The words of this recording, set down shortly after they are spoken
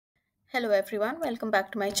Hello everyone, welcome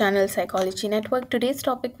back to my channel Psychology Network. Today's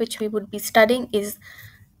topic which we would be studying is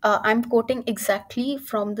I'm quoting exactly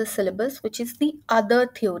from the syllabus, which is the other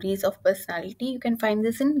theories of personality. You can find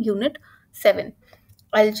this in unit 7.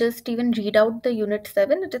 I'll just even read out the unit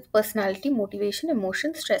 7. It is personality, motivation,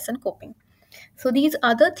 emotion, stress and coping. So these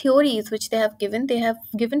other theories which they have given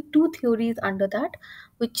two theories under that,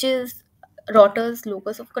 which is Rotter's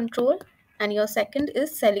locus of control and your second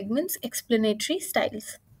is Seligman's explanatory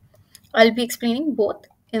styles. I'll be explaining both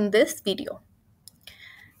in this video.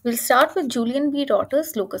 We'll start with Julian B.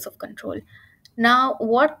 Rotter's locus of control. Now,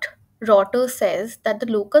 what Rotter says that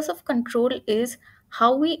the locus of control is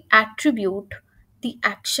how we attribute the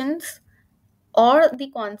actions or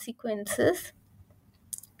the consequences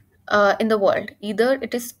in the world. Either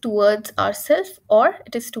it is towards ourselves or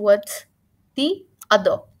it is towards the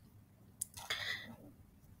other.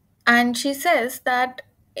 And she says that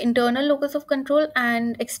internal locus of control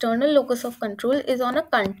and external locus of control is on a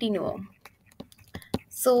continuum.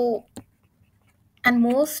 So and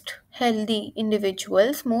most healthy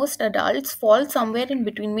individuals, most adults fall somewhere in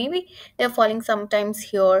between. Maybe they're falling sometimes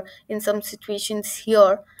here, in some situations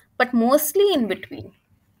here, but mostly in between.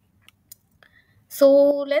 So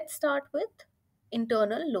let's start with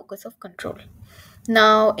internal locus of control.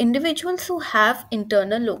 Now, individuals who have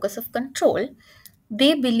internal locus of control,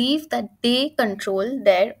 they believe that they control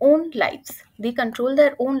their own lives. They control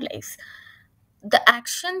their own lives. The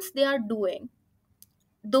actions they are doing,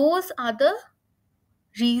 those are the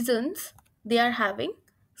reasons they are having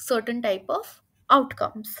certain type of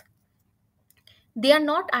outcomes. They are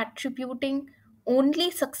not attributing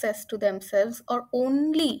only success to themselves or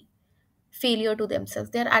only failure to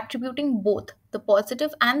themselves. They are attributing both the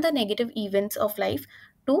positive and the negative events of life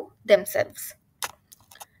to themselves.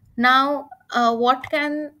 Now, what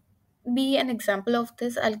can be an example of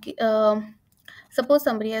this? Suppose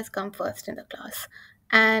somebody has come first in the class,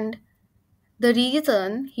 and the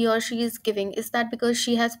reason he or she is giving is that because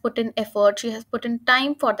she has put in effort, she has put in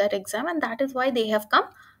time for that exam, and that is why they have come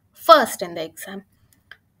first in the exam.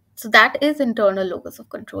 So that is internal locus of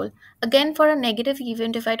control. Again, for a negative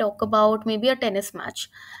event, if I talk about maybe a tennis match,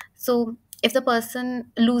 so if the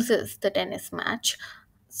person loses the tennis match,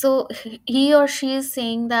 so he or she is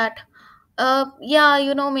saying that,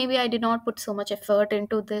 yeah, maybe I did not put so much effort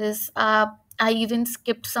into this. I even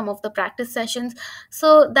skipped some of the practice sessions,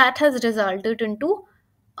 so that has resulted into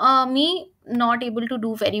me not able to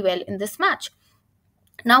do very well in this match.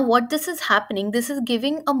 Now what this is happening, this is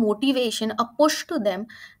giving a motivation, a push to them,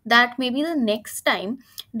 that maybe the next time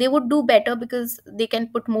they would do better because they can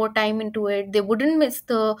put more time into it. They wouldn't miss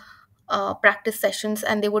the practice sessions,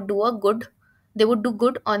 and they would do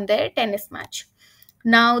good on their tennis match.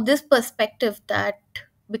 Now this perspective, that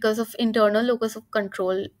because of internal locus of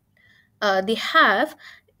control they have,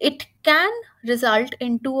 it can result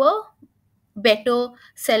into a better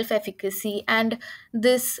self efficacy, and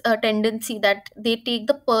this tendency that they take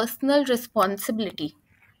the personal responsibility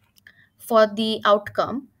for the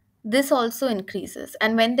outcome. This also increases,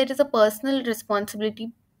 and when there is a personal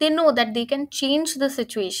responsibility, they know that they can change the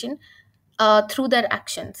situation through their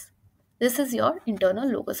actions. This is your internal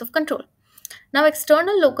locus of control. Now,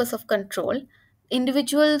 external locus of control,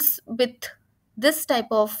 individuals with this type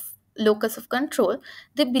of locus of control,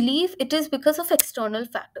 they believe it is because of external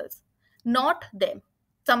factors, not them,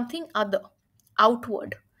 something other,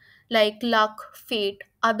 outward, like luck, fate,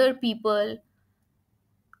 other people,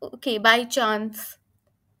 okay, by chance.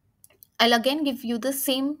 I'll again give you the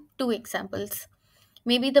same two examples.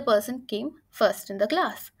 Maybe the person came first in the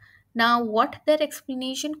class. Now, what their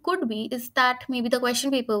explanation could be is that maybe the question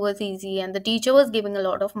paper was easy and the teacher was giving a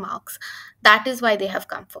lot of marks. That is why they have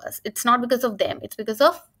come first. It's not because of them, it's because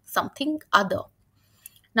of something other.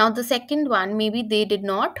 Now, the second one, maybe they did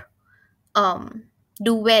not um,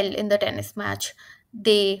 do well in the tennis match.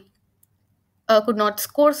 They could not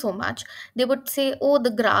score so much. They would say, oh,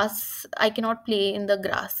 the grass, I cannot play in the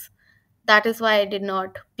grass, that is why I did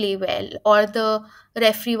not play well, or the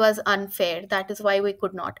referee was unfair, that is why we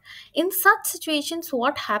could not. In such situations,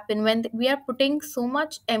 what happen when we are putting so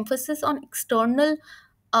much emphasis on external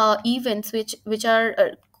events which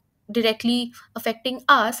are directly affecting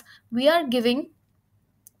us, we are giving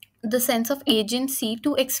the sense of agency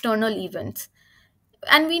to external events,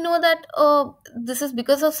 and we know that this is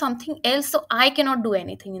because of something else, so I cannot do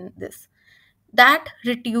anything in this. That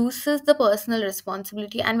reduces the personal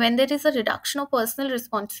responsibility, and when there is a reduction of personal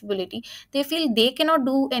responsibility, they feel they cannot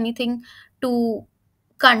do anything to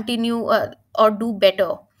continue or do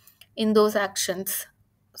better in those actions.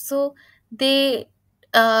 So they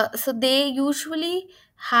usually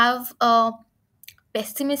have a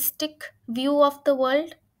pessimistic view of the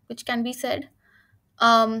world, which can be said.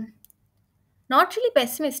 Um, Not really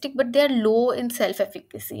pessimistic, but they are low in self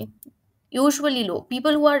efficacy. Usually low.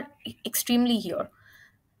 People who are extremely here.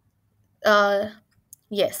 Uh,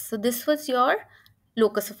 yes, so this was your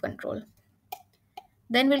locus of control.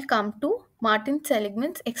 Then we'll come to Martin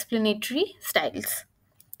Seligman's explanatory styles.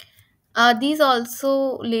 These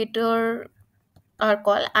also later are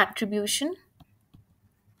called attribution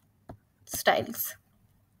styles.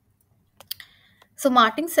 So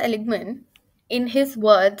Martin Seligman, in his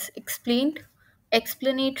words, explained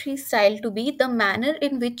explanatory style to be the manner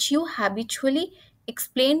in which you habitually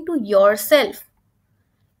explain to yourself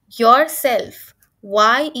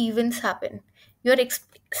why events happen.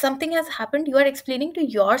 Something has happened, you are explaining to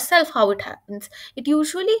yourself how it happens. It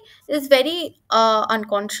usually is very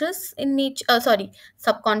unconscious in nature, sorry,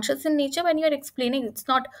 subconscious in nature. When you are explaining, it's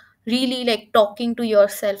not really like talking to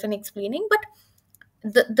yourself and explaining, but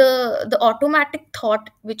the automatic thought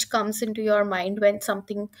which comes into your mind when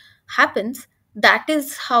something happens, that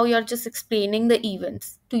is how you're just explaining the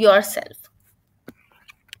events to yourself.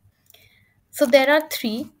 So there are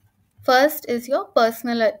three. First is your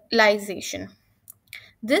personalization.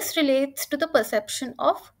 This relates to the perception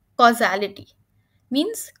of causality.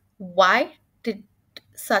 Means, why did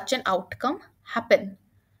such an outcome happen?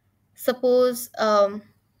 Suppose,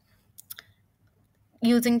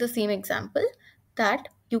 using the same example, that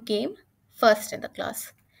you came first in the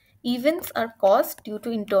class. Events are caused due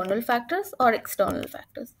to internal factors or external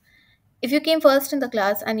factors. If you came first in the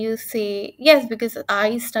class and you say, yes, because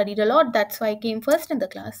I studied a lot, that's why I came first in the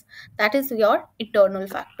class, that is your internal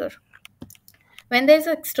factor. When there's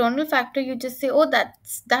an external factor, you just say, oh,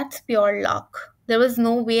 that's pure luck. There was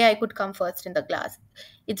no way I could come first in the class.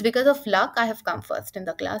 It's because of luck I have come first in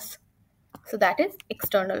the class. So that is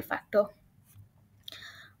external factor.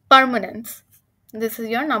 Permanence. This is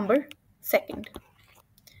your number second.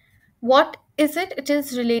 What is it? It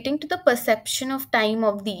is relating to the perception of time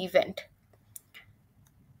of the event.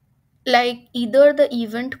 Like, either the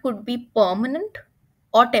event could be permanent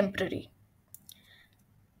or temporary.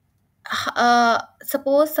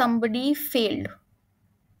 Suppose somebody failed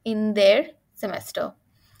in their semester.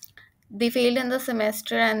 They failed in the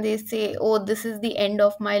semester and they say, oh, this is the end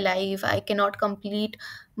of my life, I cannot complete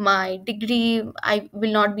my degree, I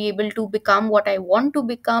will not be able to become what I want to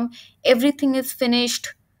become, everything is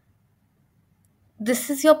finished. This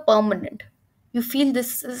is your permanent. You feel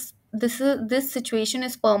this situation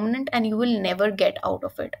is permanent and you will never get out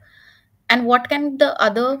of it. And what can the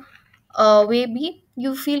other way be?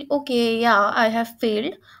 You feel, okay, yeah, I have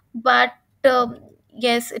failed, but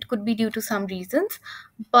yes, it could be due to some reasons,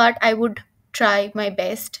 but I would try my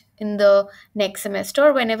best in the next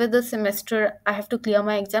semester. Whenever the semester I have to clear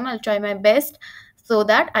my exam, I'll try my best so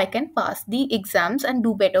that I can pass the exams and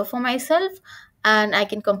do better for myself, and I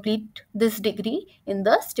can complete this degree in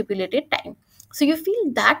the stipulated time. So you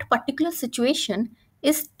feel that particular situation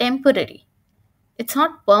is temporary, it's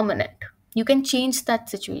not permanent. You can change that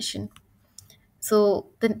situation. So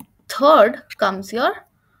the third comes your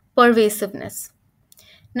pervasiveness.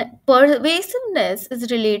 Now, pervasiveness is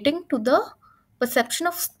relating to the perception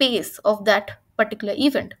of space of that particular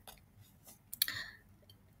event.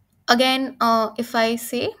 Again, if I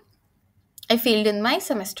say I failed in my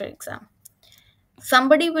semester exam,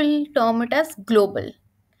 somebody will term it as global,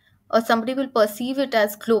 or somebody will perceive it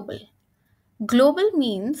as global. Global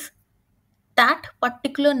means that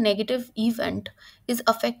particular negative event is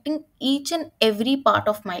affecting each and every part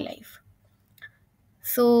of my life.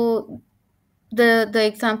 So the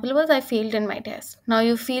example was, I failed in my test. Now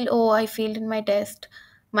you feel, oh, I failed in my test,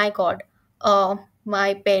 my god,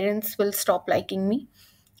 my parents will stop liking me,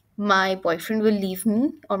 my boyfriend will leave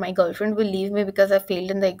me, or my girlfriend will leave me because I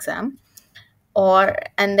failed in the exam. Or,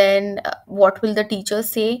 and then what will the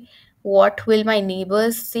teachers say, what will my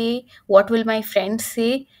neighbors say, what will my friends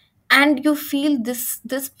say? And you feel this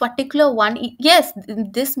particular one, yes,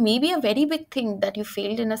 this may be a very big thing that you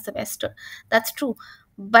failed in a semester, that's true,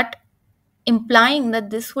 but implying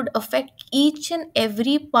that this would affect each and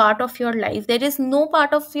every part of your life, there is no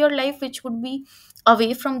part of your life which would be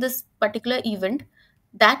away from this particular event,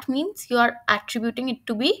 that means you are attributing it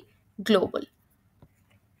to be global.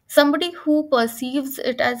 Somebody who perceives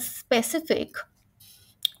it as specific,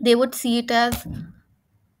 they would see it as,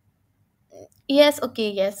 yes, okay,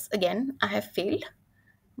 yes, again, I have failed,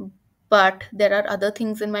 but there are other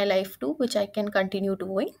things in my life too which I can continue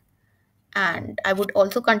doing, and I would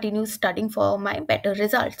also continue studying for my better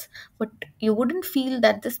results. But you wouldn't feel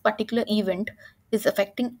that this particular event is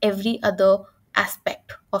affecting every other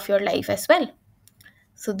aspect of your life as well.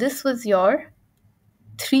 So this was your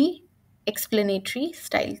three explanatory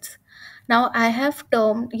styles. Now I have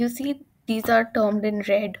termed, you see, these are termed in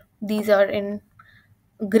red, these are in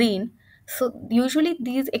green. So usually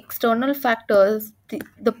these external factors,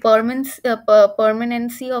 the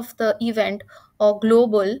permanency of the event or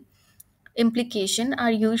global implication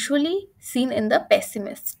are usually seen in the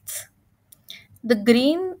pessimists. The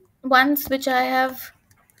green ones which I have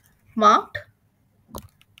marked,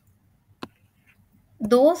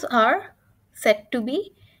 those are said to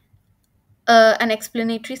be an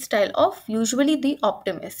explanatory style of usually the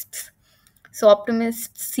optimists. So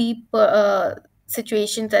optimists see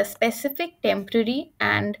situations as specific, temporary,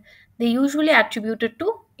 and they usually attribute it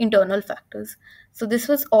to internal factors. So this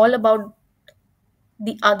was all about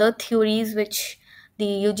the other theories which the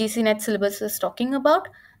UGC Net syllabus is talking about.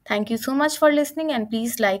 Thank you so much for listening, and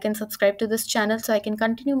please like and subscribe to this channel so I can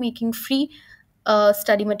continue making free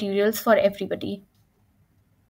study materials for everybody.